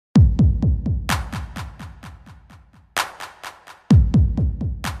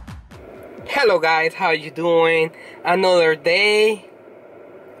Hello guys, how you doing? Another day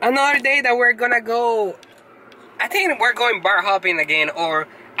that we're gonna go. I think we're going bar hopping again, or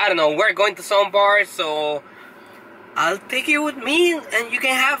I don't know, we're going to some bars, so I'll take you with me and you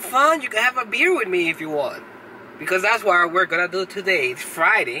can have fun. You can have a beer with me if you want, because that's what we're gonna do today. It's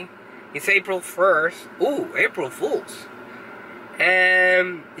Friday, it's April 1st. Ooh, April Fools.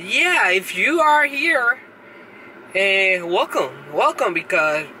 And yeah, if you are here, welcome,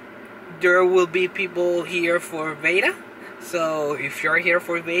 because there will be people here for beta. So if you're here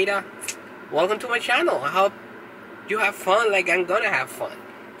for beta, welcome to my channel. I hope you have fun like I'm gonna have fun.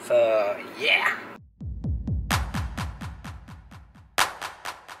 So yeah.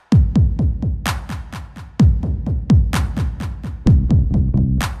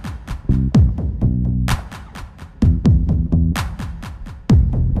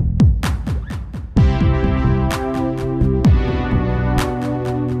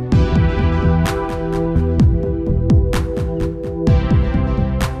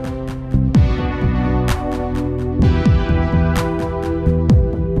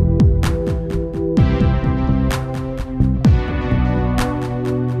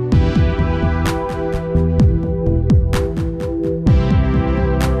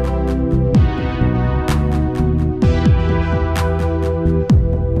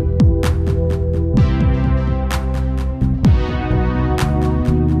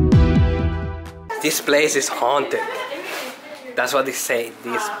 This place is haunted. That's what they say.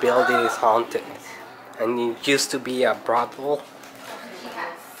 This building is haunted. And it used to be a brothel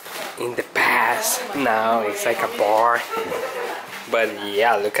in the past. Now it's like a bar. But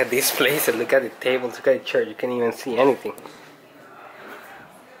yeah, look at this place and look at the tables, look at the chair. You can't even see anything.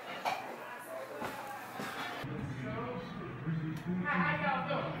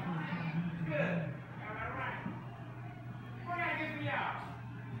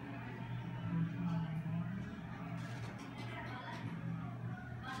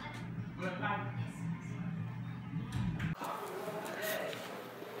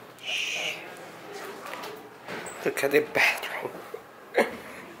 Look at the bathroom.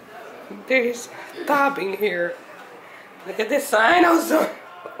 There's a tub in here. Look at the sign also.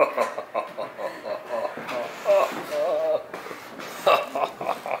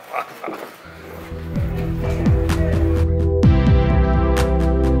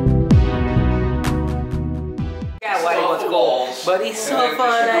 Yeah, what it was called. But it's so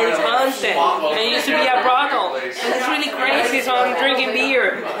fun and it's haunted. And it used to be a brothel. And it's really crazy, so I'm drinking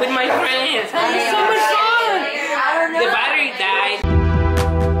beer with my friends. And it's so much fun. The battery died.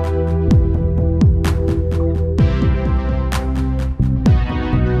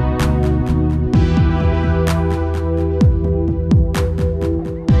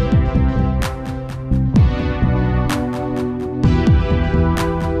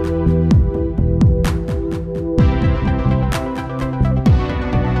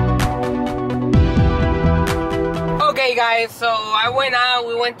 Okay guys, so I went out,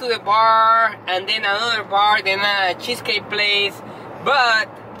 we went to the bar, and then another bar, then a cheesecake place, but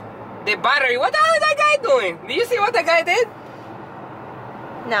the battery, what the hell is that guy doing? Did you see what the guy did?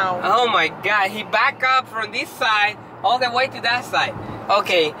 No. Oh my god, he backed up from this side all the way to that side.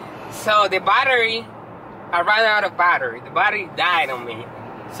 Okay, so the battery, I ran out of battery. The battery died on me,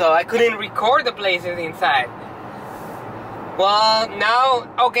 so I couldn't record the places inside. Well, now,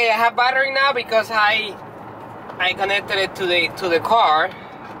 okay, I have battery now because I connected it to the car.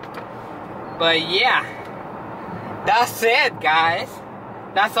 But yeah, that's it guys.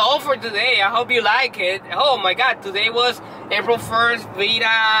 That's all for today. I hope you like it. Oh my god, today was April 1st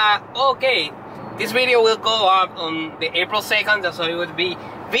beta. Okay, this video will go up on the April 2nd, so it would be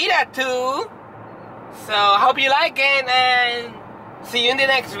beta 2. So I hope you like it, and see you in the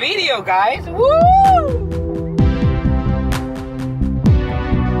next video guys. Woo!